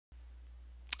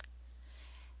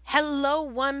Hello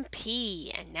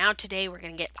 1P, and now today we're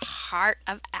going to get the heart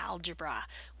of algebra,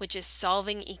 which is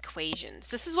solving equations.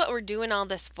 This is what we're doing all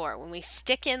this for. When we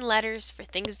stick in letters for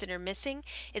things that are missing,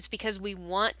 it's because we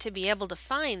want to be able to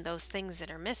find those things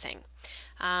that are missing.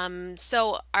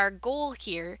 So our goal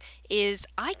here is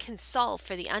I can solve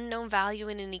for the unknown value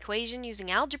in an equation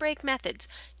using algebraic methods,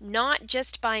 not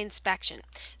just by inspection.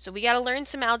 So we got to learn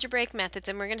some algebraic methods,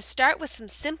 and we're going to start with some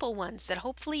simple ones that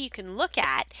hopefully you can look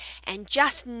at and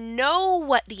just know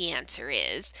what the answer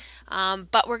is.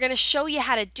 But we're going to show you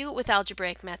how to do it with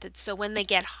algebraic methods, so when they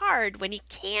get hard, when you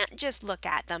can't just look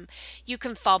at them, you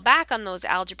can fall back on those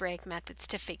algebraic methods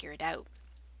to figure it out.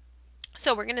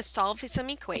 So we're going to solve some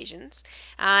equations,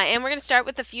 and we're going to start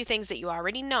with a few things that you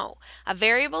already know. A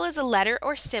variable is a letter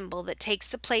or symbol that takes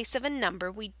the place of a number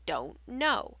we don't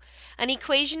know. An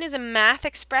equation is a math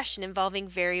expression involving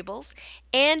variables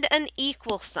and an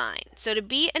equal sign. So to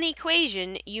be an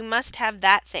equation, you must have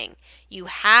that thing. You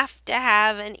have to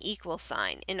have an equal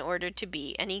sign in order to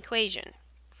be an equation.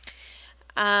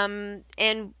 And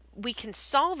we can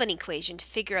solve an equation to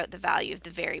figure out the value of the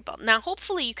variable. Now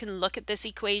hopefully you can look at this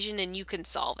equation and you can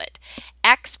solve it.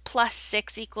 X plus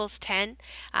 6 equals 10.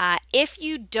 If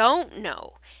you don't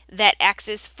know that X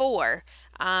is 4,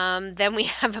 then we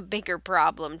have a bigger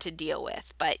problem to deal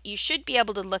with. But you should be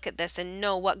able to look at this and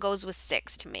know what goes with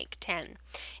 6 to make 10.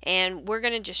 And we're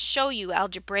going to just show you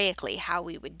algebraically how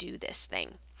we would do this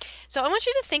thing. So I want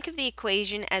you to think of the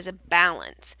equation as a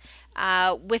balance,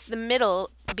 with the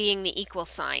middle being the equal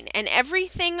sign. And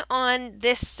everything on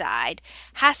this side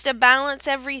has to balance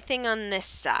everything on this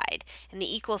side. And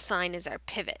the equal sign is our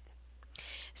pivot.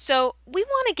 So we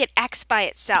want to get x by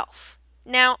itself.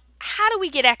 Now, how do we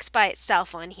get x by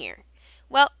itself on here?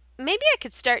 Well, maybe I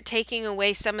could start taking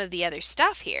away some of the other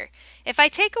stuff here. If I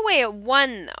take away a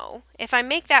 1, though, if I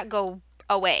make that go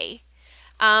away,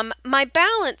 my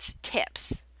balance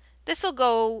tips. This will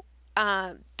go,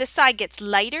 this side gets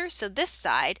lighter, so this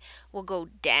side will go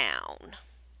down.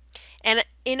 And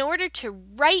in order to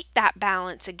write that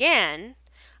balance again,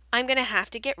 I'm going to have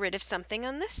to get rid of something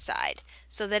on this side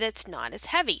so that it's not as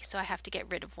heavy. So I have to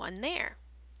get rid of 1 there.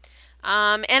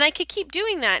 And I could keep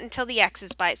doing that until the x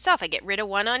is by itself. I get rid of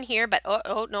 1 on here, but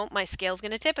oh no, my scale's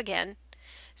going to tip again.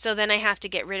 So then I have to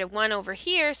get rid of 1 over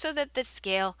here so that the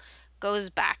scale goes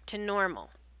back to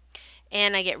normal.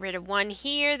 And I get rid of 1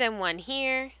 here, then 1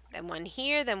 here, then 1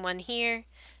 here, then 1 here,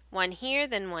 1 here,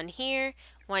 then 1 here,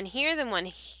 1 here, then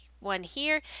 1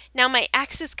 here. Now my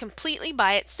x is completely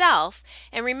by itself.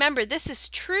 And remember, this is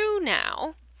true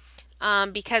now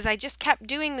because I just kept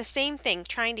doing the same thing,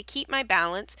 trying to keep my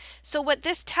balance. So what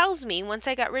this tells me, once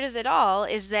I got rid of it all,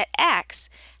 is that x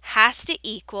has to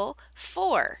equal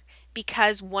 4.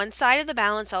 Because one side of the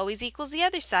balance always equals the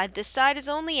other side. This side is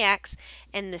only x,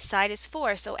 and this side is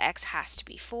 4, so x has to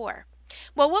be 4.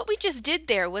 Well, what we just did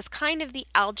there was kind of the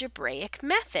algebraic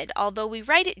method, although we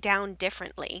write it down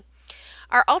differently.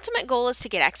 Our ultimate goal is to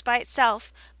get x by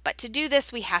itself, but to do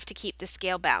this we have to keep the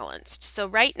scale balanced. So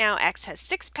right now x has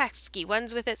 6 pesky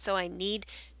 1s with it, so I need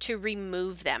to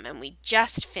remove them, and we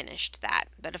just finished that.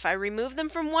 But if I remove them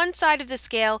from one side of the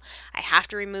scale, I have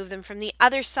to remove them from the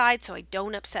other side so I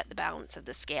don't upset the balance of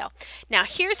the scale. Now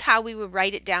here's how we would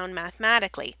write it down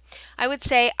mathematically. I would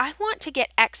say I want to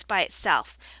get x by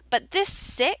itself, but this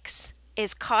 6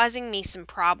 is causing me some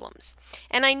problems.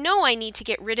 And I know I need to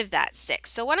get rid of that 6.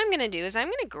 So what I'm going to do is I'm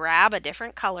going to grab a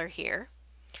different color here,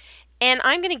 and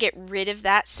I'm going to get rid of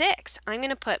that 6. I'm going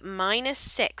to put minus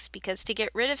 6 because to get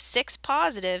rid of 6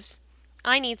 positives,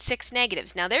 I need 6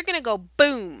 negatives. Now they're going to go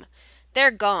boom.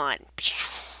 They're gone.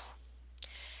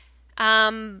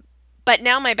 But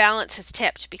now my balance has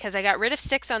tipped because I got rid of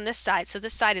 6 on this side, so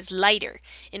this side is lighter.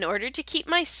 In order to keep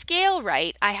my scale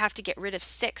right, I have to get rid of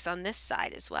 6 on this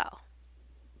side as well.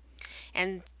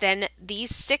 And then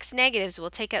these 6 negatives will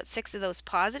take out 6 of those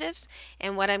positives,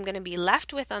 and what I'm going to be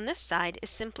left with on this side is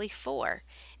simply 4.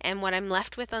 And what I'm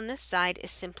left with on this side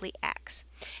is simply x.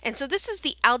 And so this is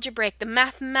the algebraic, the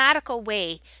mathematical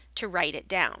way to write it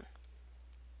down.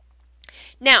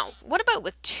 Now, what about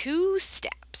with 2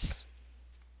 steps?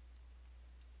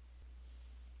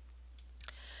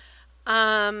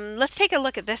 Let's take a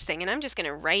look at this thing, and I'm just going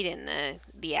to write in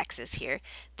the x's here.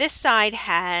 This side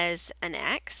has an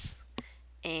x,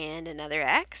 and another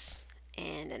x,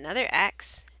 and another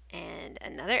x, and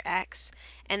another x,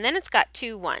 and then it's got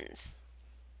 2 1s.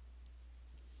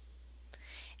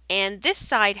 And this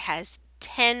side has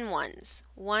 10 1s.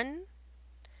 1,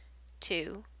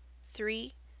 2,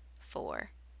 3, 4,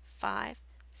 5,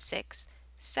 6,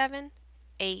 7,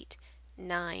 8,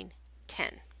 9,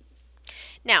 10.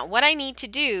 Now, what I need to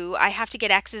do, I have to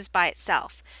get x's by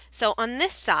itself. So on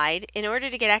this side, in order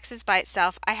to get x's by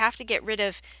itself, I have to get rid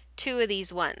of two of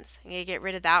these ones. I'm going to get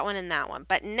rid of that one and that one.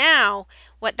 But now,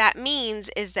 what that means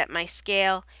is that my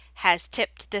scale has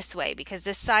tipped this way because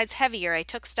this side's heavier. I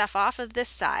took stuff off of this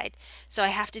side, so I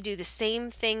have to do the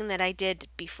same thing that I did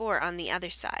before on the other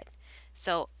side.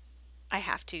 So I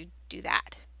have to do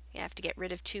that. I have to get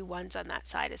rid of two ones on that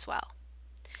side as well.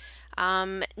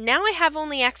 Now I have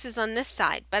only x's on this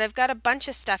side, but I've got a bunch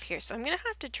of stuff here, so I'm going to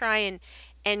have to try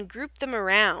and group them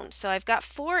around. So I've got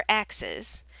 4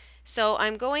 x's, so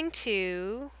I'm going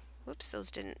to, whoops,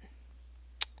 those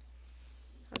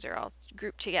are all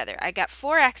grouped together. I got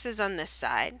 4 x's on this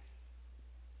side,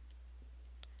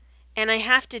 and I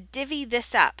have to divvy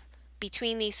this up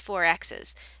between these 4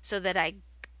 x's so that I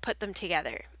put them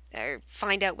together, or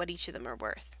find out what each of them are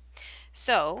worth.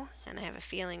 So, and I have a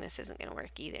feeling this isn't going to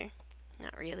work either.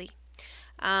 Not really.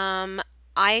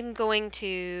 I'm going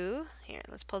to, here,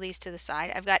 let's pull these to the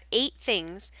side. I've got 8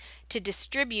 things to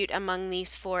distribute among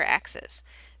these 4 x's.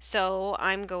 So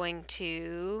I'm going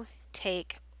to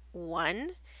take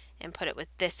 1 and put it with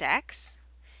this x.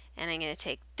 And I'm going to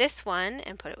take this one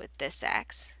and put it with this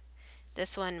x.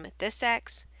 This one with this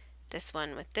x. This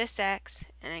one with this x.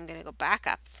 And I'm going to go back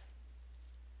up.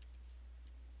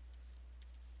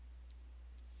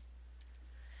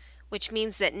 Which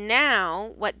means that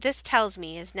now what this tells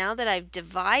me is now that I've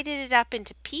divided it up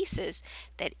into pieces,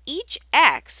 that each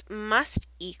x must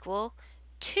equal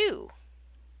 2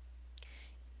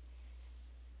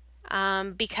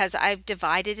 because I've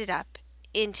divided it up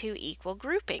into equal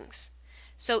groupings.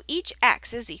 So each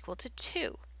x is equal to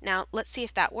 2. Now let's see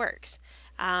if that works.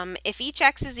 If each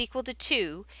x is equal to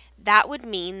 2, that would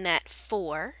mean that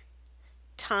 4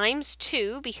 times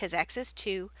 2, because x is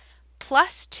 2,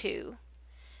 plus 2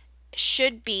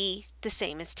 should be the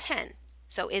same as 10.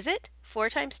 So is it? 4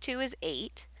 times 2 is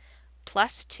 8,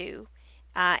 plus 2.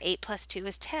 8 plus 2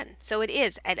 is 10. So it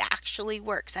is. It actually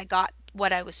works. I got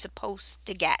what I was supposed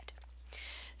to get.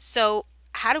 So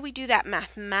how do we do that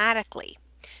mathematically?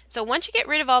 So once you get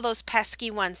rid of all those pesky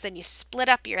ones, then you split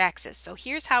up your x's. So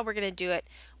here's how we're going to do it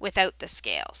without the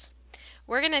scales.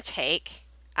 We're going to take,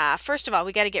 first of all,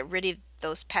 we got to get rid of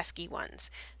those pesky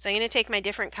ones. So I'm going to take my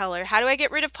different color. How do I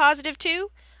get rid of positive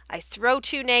 2? I throw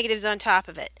 2 negatives on top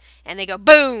of it, and they go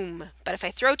boom. But if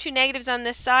I throw 2 negatives on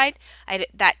this side,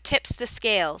 that tips the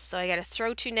scales. So I got to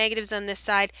throw 2 negatives on this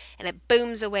side, and it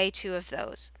booms away 2 of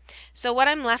those. So what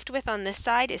I'm left with on this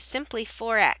side is simply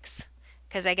 4x,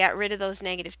 because I got rid of those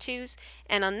negative 2's.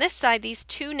 And on this side, these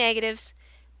 2 negatives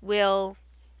will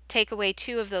take away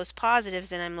 2 of those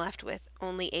positives, and I'm left with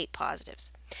only 8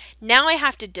 positives. Now I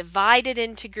have to divide it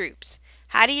into groups.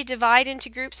 How do you divide into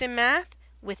groups in math?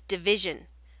 With division.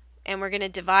 And we're going to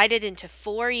divide it into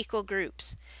 4 equal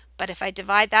groups. But if I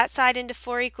divide that side into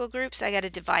 4 equal groups, I got to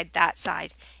divide that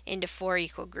side into 4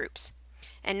 equal groups.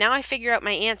 And now I figure out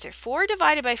my answer. 4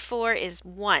 divided by 4 is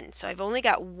 1. So I've only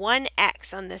got 1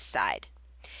 x on this side.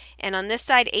 And on this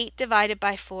side, 8 divided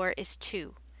by 4 is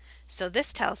 2. So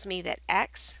this tells me that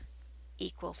x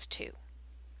equals 2.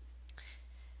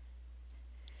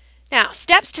 Now,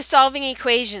 steps to solving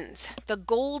equations. The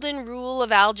golden rule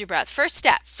of algebra. First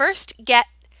step, first get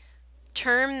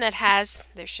term that has,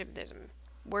 there's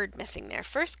a word missing there.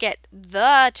 First get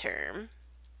the term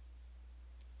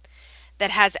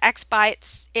that has x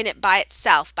in it by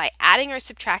itself by adding or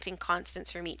subtracting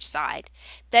constants from each side.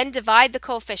 Then divide the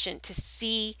coefficient to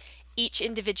see each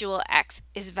individual x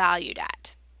is valued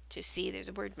at. To see, there's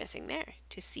a word missing there.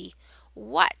 To see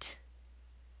what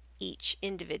each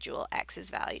individual x is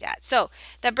valued at. So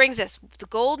that brings us the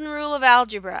golden rule of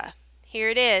algebra. Here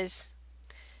it is.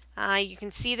 You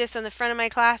can see this on the front of my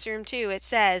classroom too. It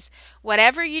says,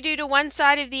 whatever you do to one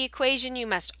side of the equation, you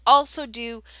must also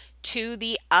do to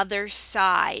the other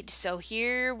side. So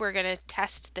here we're going to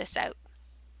test this out.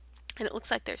 And it looks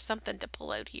like there's something to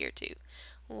pull out here too.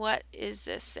 What is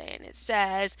this saying? It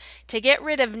says, to get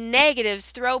rid of negatives,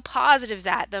 throw positives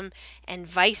at them, and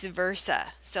vice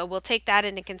versa. So we'll take that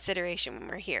into consideration when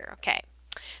we're here. Okay.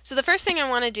 So the first thing I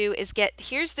want to do is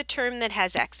here's the term that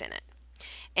has x in it.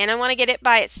 And I want to get it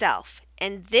by itself.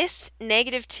 And this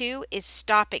negative 2 is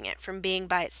stopping it from being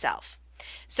by itself.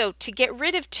 So to get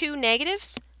rid of 2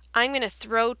 negatives, I'm going to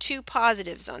throw 2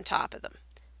 positives on top of them.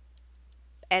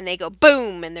 And they go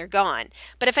boom, and they're gone.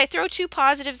 But if I throw 2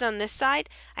 positives on this side,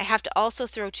 I have to also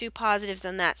throw 2 positives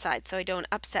on that side so I don't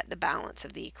upset the balance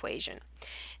of the equation.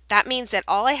 That means that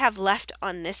all I have left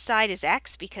on this side is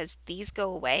x because these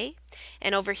go away.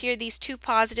 And over here, these 2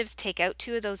 positives take out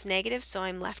 2 of those negatives, so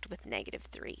I'm left with negative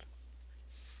 3.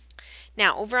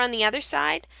 Now, over on the other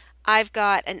side, I've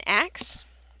got an x.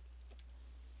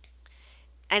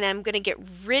 and I'm going to get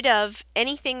rid of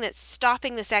anything that's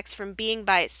stopping this x from being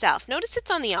by itself. Notice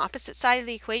it's on the opposite side of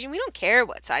the equation. We don't care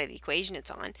what side of the equation it's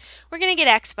on. We're going to get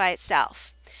x by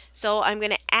itself. So I'm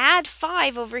going to add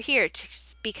 5 over here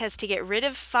because to get rid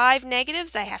of 5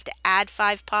 negatives, I have to add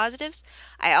 5 positives.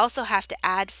 I also have to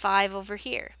add 5 over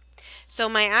here. So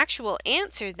my actual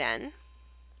answer then,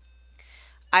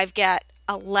 I've got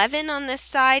 11 on this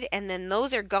side, and then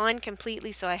those are gone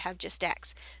completely, so I have just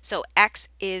x. So x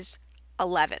is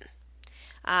 11.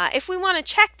 If we want to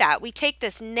check that, we take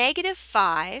this negative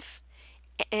 5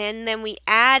 and then we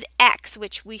add x,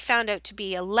 which we found out to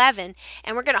be 11,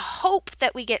 and we're going to hope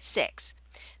that we get 6.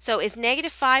 So is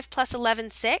negative 5 plus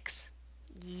 11 6?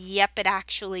 Yep, it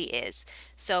actually is.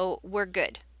 So we're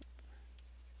good.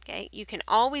 Okay, you can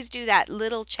always do that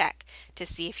little check to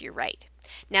see if you're right.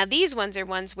 Now these ones are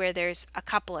ones where there's a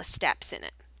couple of steps in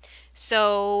it.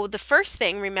 So the first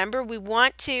thing, remember, we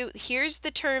want to, here's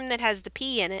the term that has the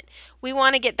p in it. We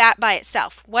want to get that by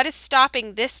itself. What is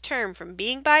stopping this term from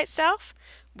being by itself?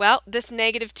 Well, this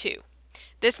negative 2.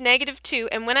 This negative 2,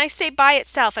 and when I say by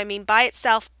itself, I mean by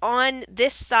itself on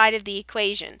this side of the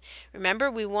equation. Remember,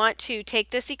 we want to take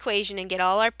this equation and get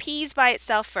all our p's by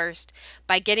itself first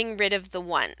by getting rid of the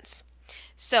 1's.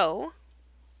 So,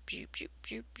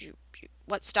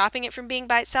 what's stopping it from being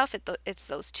by itself? It's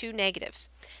those 2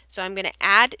 negatives. So I'm going to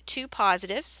add 2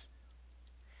 positives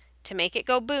to make it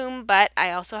go boom, but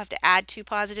I also have to add 2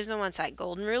 positives on one side.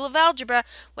 Golden rule of algebra,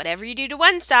 whatever you do to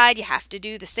one side, you have to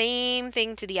do the same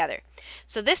thing to the other.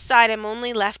 So this side I'm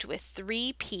only left with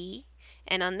 3p,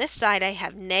 and on this side I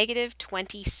have negative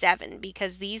 27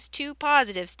 because these 2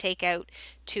 positives take out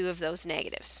 2 of those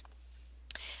negatives.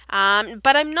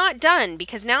 But I'm not done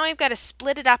because now I've got to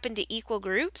split it up into equal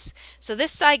groups. So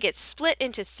this side gets split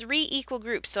into 3 equal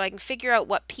groups so I can figure out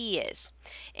what p is.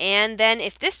 And then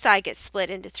if this side gets split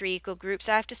into 3 equal groups,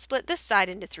 I have to split this side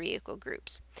into 3 equal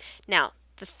groups. Now,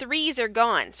 the 3's are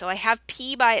gone, so I have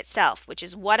p by itself, which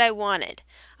is what I wanted.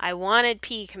 I wanted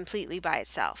p completely by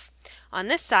itself. On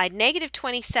this side, negative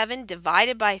 27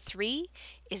 divided by 3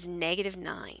 is negative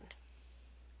 9.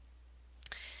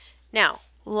 Now,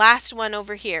 last one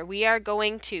over here. We are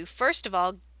going to, first of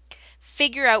all,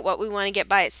 figure out what we want to get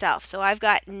by itself. So I've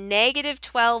got negative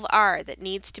 12r that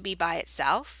needs to be by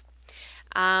itself.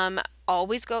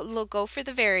 Always go for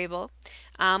the variable.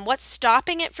 What's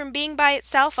stopping it from being by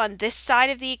itself on this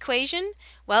side of the equation?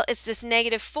 Well, it's this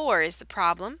negative 4 is the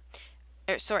problem.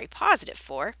 Sorry, positive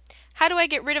 4. How do I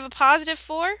get rid of a positive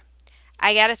 4?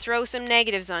 I got to throw some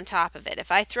negatives on top of it.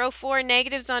 If I throw 4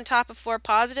 negatives on top of 4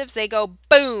 positives, they go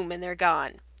boom and they're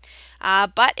gone.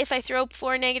 But if I throw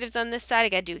 4 negatives on this side, I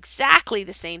got to do exactly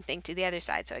the same thing to the other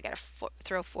side. So I got to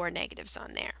throw 4 negatives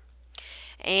on there.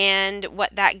 And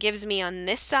what that gives me on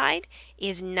this side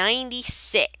is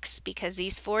 96 because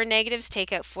these 4 negatives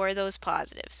take out 4 of those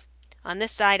positives. On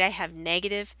this side, I have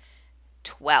negative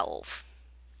 12r.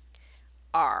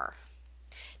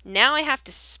 Now I have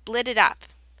to split it up.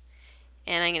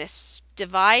 And I'm going to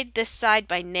divide this side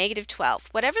by negative 12.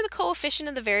 Whatever the coefficient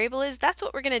of the variable is, that's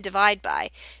what we're going to divide by,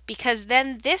 because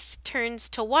then this turns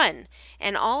to 1,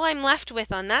 and all I'm left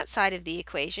with on that side of the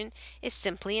equation is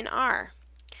simply an r.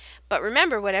 But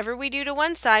remember, whatever we do to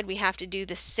one side, we have to do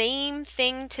the same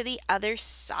thing to the other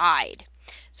side.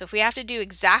 So if we have to do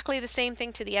exactly the same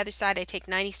thing to the other side, I take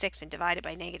 96 and divide it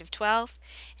by negative 12,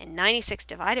 and 96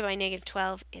 divided by negative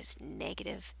 12 is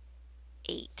negative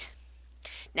 8.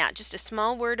 Now, just a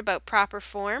small word about proper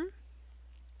form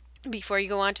before you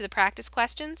go on to the practice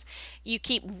questions. You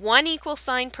keep 1 equal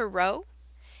sign per row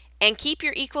and keep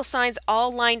your equal signs all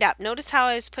lined up. Notice how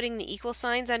I was putting the equal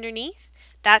signs underneath?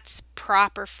 That's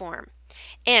proper form.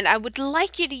 And I would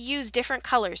like you to use different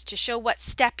colors to show what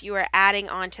step you are adding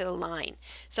onto the line.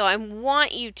 So I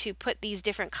want you to put these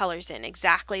different colors in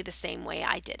exactly the same way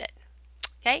I did it.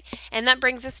 Okay? And that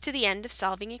brings us to the end of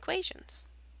solving equations.